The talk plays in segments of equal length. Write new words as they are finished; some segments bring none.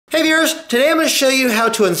Hey viewers, today I'm going to show you how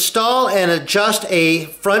to install and adjust a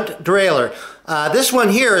front derailleur. This one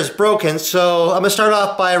here is broken, so I'm going to start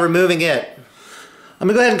off by removing it. I'm going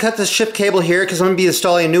to go ahead and cut this shift cable here because I'm going to be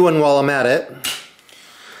installing a new one while I'm at it.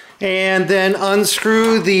 And then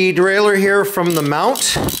unscrew the derailleur here from the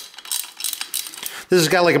mount. This has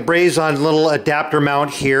got like a braze-on little adapter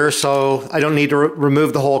mount here, so I don't need to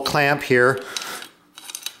remove the whole clamp here.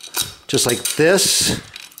 Just like this.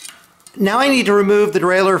 Now I need to remove the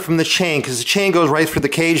derailleur from the chain because the chain goes right through the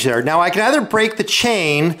cage there. Now I can either break the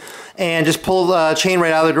chain and just pull the chain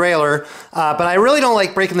right out of the derailleur, but I really don't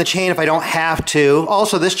like breaking the chain if I don't have to.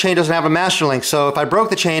 Also, this chain doesn't have a master link, so if I broke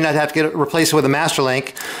the chain, I'd have to replace it with a master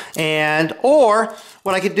link. Or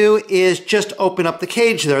what I could do is just open up the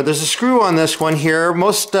cage there. There's a screw on this one here.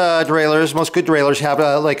 Most derailleurs, most good derailleurs have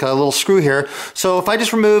like a little screw here. So if I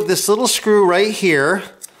just remove this little screw right here,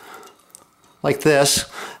 like this,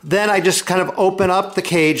 then I just kind of open up the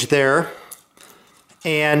cage there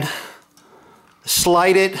and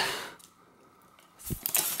slide it,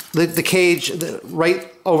 the cage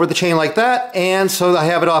right over the chain like that, and so I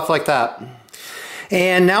have it off like that.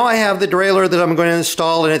 And now I have the derailleur that I'm going to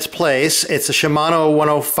install in its place. It's a Shimano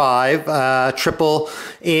 105 triple,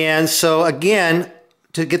 and so again,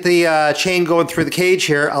 to get the chain going through the cage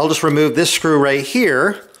here, I'll just remove this screw right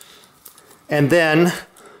here, and then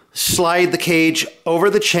slide the cage over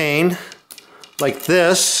the chain like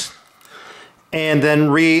this, and then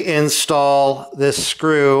reinstall this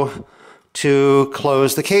screw to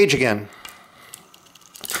close the cage again.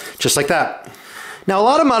 Just like that. Now a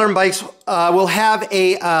lot of modern bikes will have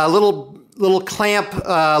a little clamp,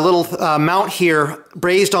 mount here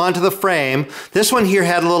brazed onto the frame. This one here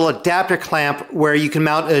had a little adapter clamp where you can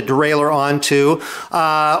mount a derailleur onto,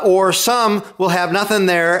 or some will have nothing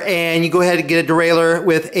there and you go ahead and get a derailleur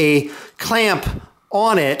with a clamp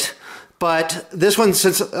on it. But this one,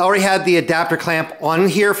 since I already had the adapter clamp on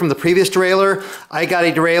here from the previous derailleur, I got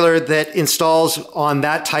a derailleur that installs on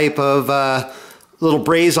that type of little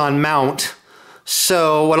braze-on mount.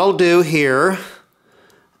 So what I'll do here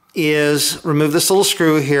is remove this little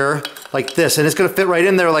screw here like this, and it's going to fit right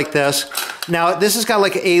in there like this. Now this has got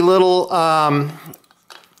like a little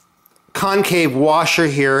concave washer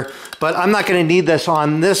here, but I'm not going to need this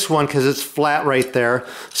on this one because it's flat right there.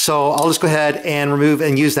 So I'll just go ahead and remove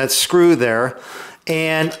and use that screw there,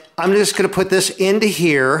 and I'm just going to put this into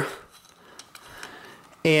here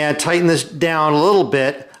and tighten this down a little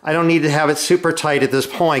bit. I don't need to have it super tight at this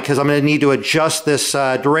point because I'm going to need to adjust this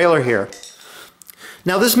derailleur here.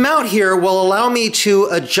 Now this mount here will allow me to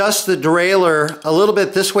adjust the derailleur a little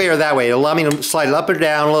bit this way or that way. It'll allow me to slide it up or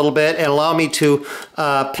down a little bit and allow me to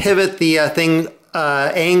pivot the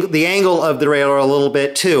the angle of the derailleur a little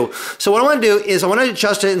bit too. So what I want to do is I want to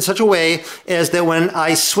adjust it in such a way as that when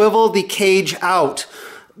I swivel the cage out,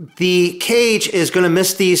 the cage is going to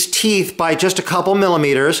miss these teeth by just a couple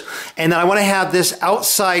millimeters, and then I want to have this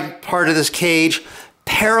outside part of this cage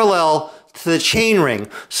parallel to the chain ring.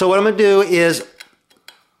 So what I'm going to do is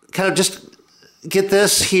kind of just get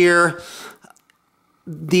this here.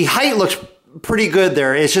 The height looks pretty good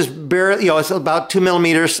there. It's just barely, it's about 2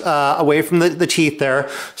 millimeters away from the teeth there.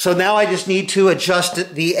 So now I just need to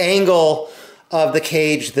adjust the angle of the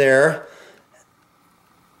cage there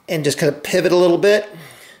and just kind of pivot a little bit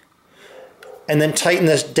and then tighten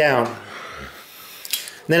this down. And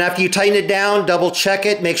then after you tighten it down, double check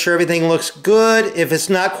it, make sure everything looks good. If it's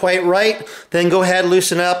not quite right, then go ahead,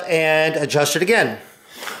 loosen up and adjust it again.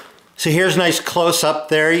 So here's a nice close-up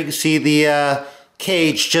there. You can see the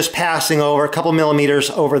cage just passing over a couple millimeters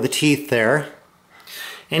over the teeth there.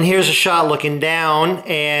 And here's a shot looking down,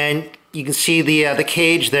 and you can see the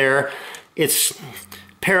cage there. It's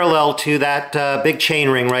parallel to that big chain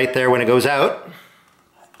ring right there when it goes out.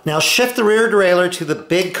 Now shift the rear derailleur to the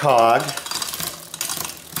big cog.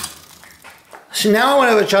 So now I want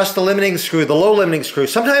to adjust the limiting screw, the low limiting screw.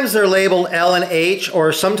 Sometimes they're labeled L and H,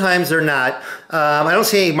 or sometimes they're not. I don't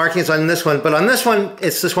see any markings on this one, but on this one,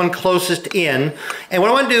 it's this one closest in. And what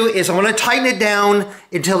I want to do is I want to tighten it down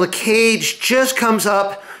until the cage just comes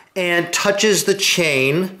up and touches the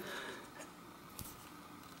chain.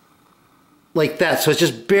 Like that, so it's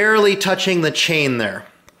just barely touching the chain there.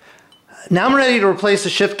 Now I'm ready to replace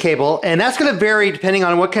the shift cable, and that's going to vary depending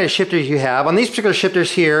on what kind of shifters you have. On these particular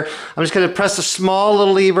shifters here, I'm just going to press the small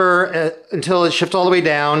little lever until it shifts all the way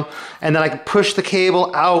down, and then I can push the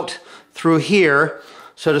cable out through here.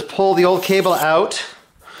 So just pull the old cable out,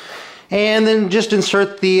 and then just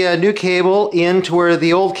insert the new cable into where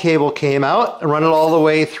the old cable came out, and run it all the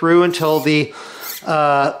way through until the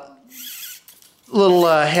little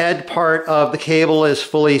head part of the cable is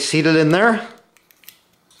fully seated in there.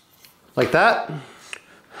 Like that.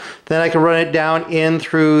 Then I can run it down in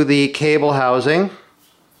through the cable housing.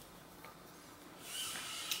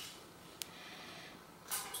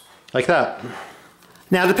 Like that.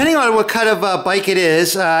 Now, depending on what kind of bike it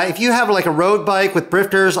is, if you have like a road bike with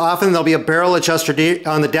drifters, often there'll be a barrel adjuster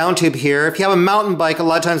on the down tube here. If you have a mountain bike, a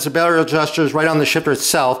lot of times the barrel adjuster is right on the shifter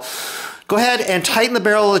itself. Go ahead and tighten the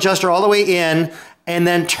barrel adjuster all the way in and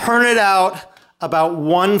then turn it out about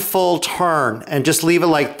 1 full turn and just leave it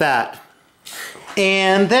like that.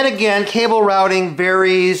 And then again, cable routing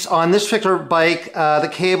varies. On this particular bike, the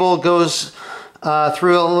cable goes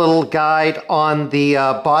through a little guide on the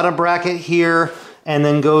bottom bracket here and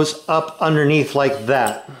then goes up underneath like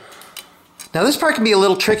that. Now this part can be a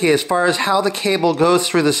little tricky as far as how the cable goes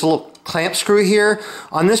through this little clamp screw here.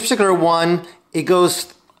 On this particular one, it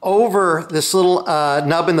goes over this little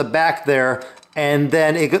nub in the back there, and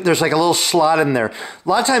then there's like a little slot in there. A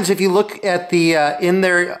lot of times if you look at the in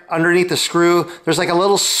there underneath the screw, there's like a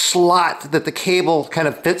little slot that the cable kind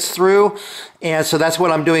of fits through, and so that's what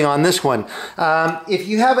I'm doing on this one. If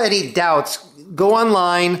you have any doubts, go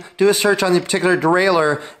online, do a search on the particular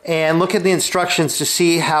derailleur, and look at the instructions to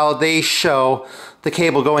see how they show the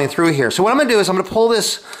cable going through here. So what I'm going to do is I'm going to pull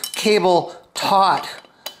this cable taut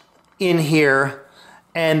in here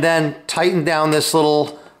and then tighten down this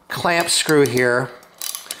little clamp screw here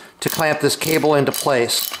to clamp this cable into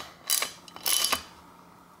place.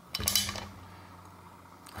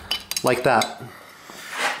 Like that.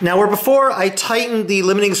 Now where before I tightened the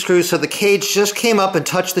limiting screw so the cage just came up and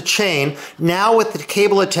touched the chain, now with the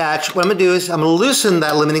cable attached, what I'm going to do is I'm going to loosen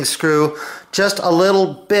that limiting screw just a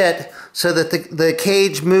little bit so that the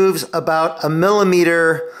cage moves about 1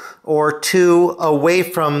 millimeter or 2 away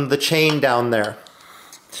from the chain down there.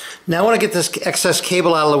 Now I want to get this excess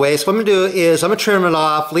cable out of the way, so what I'm going to do is I'm going to trim it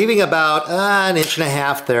off, leaving about 1.5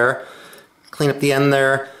 inches there, clean up the end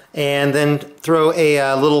there, and then throw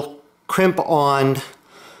a little crimp on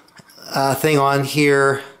thing on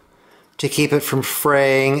here to keep it from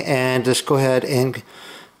fraying, and just go ahead and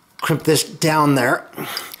crimp this down there.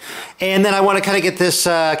 And then I want to kind of get this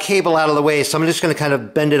cable out of the way, so I'm just going to kind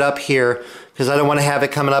of bend it up here because I don't want to have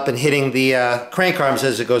it coming up and hitting the crank arms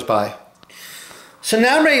as it goes by. So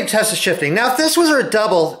now I'm ready to test the shifting. Now if this was a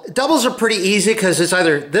double, doubles are pretty easy because it's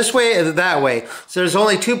either this way or that way. So there's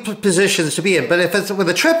only 2 positions to be in. But if it's with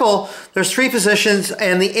a triple, there's 3 positions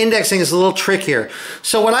and the indexing is a little trickier.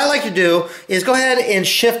 So what I like to do is go ahead and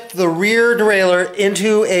shift the rear derailleur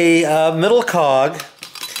into a middle cog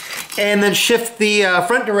and then shift the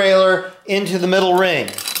front derailleur into the middle ring.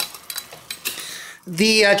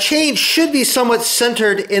 The chain should be somewhat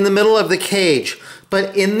centered in the middle of the cage,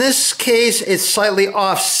 but in this case it's slightly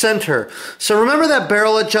off center. So remember that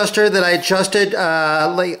barrel adjuster that I adjusted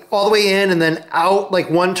like all the way in and then out like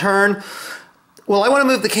 1 turn? Well, I want to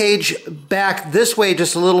move the cage back this way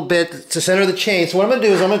just a little bit to center the chain. So what I'm going to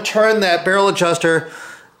do is I'm going to turn that barrel adjuster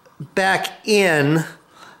back in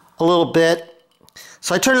a little bit.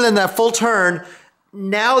 So I turn it in that full turn.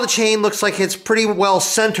 Now the chain looks like it's pretty well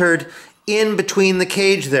centered in between the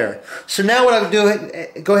cage there. So now what I'll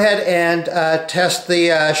do, go ahead and test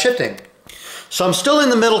the shifting. So I'm still in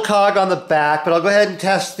the middle cog on the back, but I'll go ahead and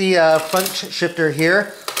test the front shifter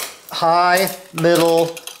here. High,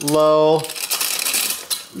 middle, low,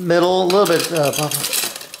 middle, a little bit,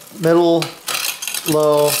 middle,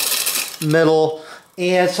 low, middle.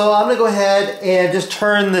 And so I'm going to go ahead and just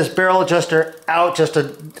turn this barrel adjuster out just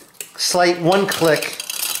a slight 1 click.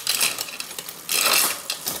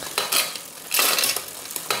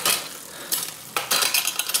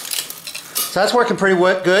 So that's working pretty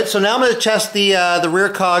good. So now I'm going to test the rear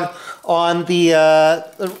cog on the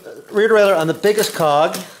rear derailleur on the biggest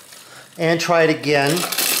cog and try it again.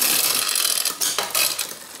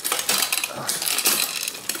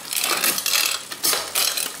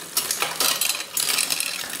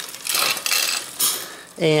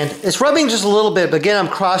 And it's rubbing just a little bit, but again,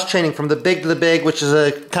 I'm cross-chaining from the big to the big, which is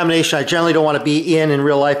a combination I generally don't want to be in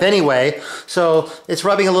real life anyway. So it's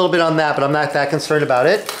rubbing a little bit on that, but I'm not that concerned about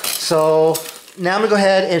it. So now I'm going to go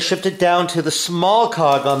ahead and shift it down to the small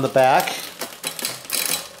cog on the back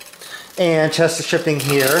and test the shifting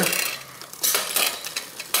here.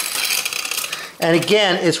 And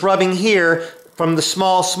again, it's rubbing here from the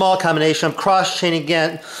small combination. I'm cross-chaining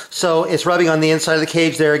again, so it's rubbing on the inside of the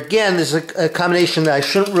cage there. Again, this is a combination that I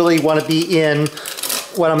shouldn't really want to be in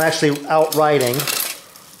when I'm actually out riding.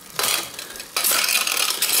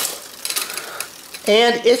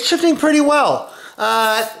 And it's shifting pretty well.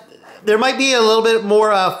 There might be a little bit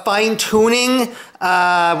more fine-tuning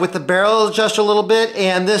with the barrel adjuster a little bit,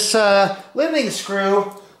 and this limiting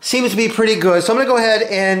screw seems to be pretty good. So I'm going to go ahead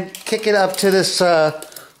and kick it up to this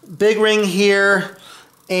big ring here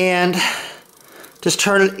and just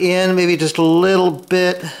turn it in maybe just a little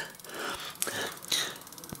bit.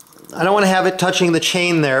 I don't want to have it touching the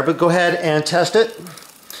chain there, but go ahead and test it.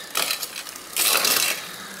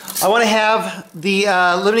 I want to have the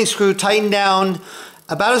limiting screw tightened down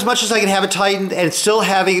about as much as I can have it tightened and still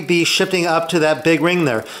having it be shifting up to that big ring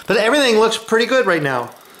there. But everything looks pretty good right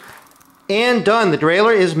now. And done. The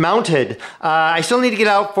derailleur is mounted. I still need to get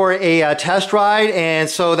out for a test ride, and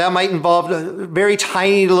so that might involve very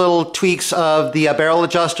tiny little tweaks of the barrel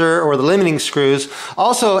adjuster or the limiting screws.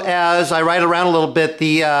 Also, as I ride around a little bit,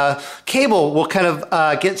 the cable will kind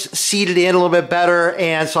of get seated in a little bit better,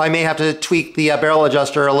 and so I may have to tweak the barrel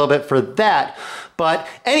adjuster a little bit for that. But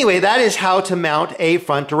anyway, that is how to mount a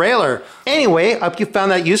front derailleur. Anyway, I hope you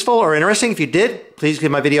found that useful or interesting. If you did, please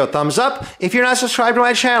give my video a thumbs up. If you're not subscribed to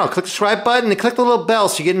my channel, click the subscribe button and click the little bell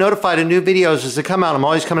so you get notified of new videos as they come out. I'm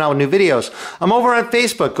always coming out with new videos. I'm over on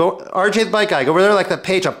Facebook, RJ the Bike Guy. Go over there, like that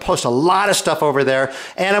page. I post a lot of stuff over there.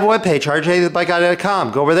 And I have a webpage,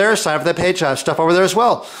 rjthebikeguy.com. Go over there, sign up for that page. I have stuff over there as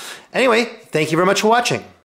well. Anyway, thank you very much for watching.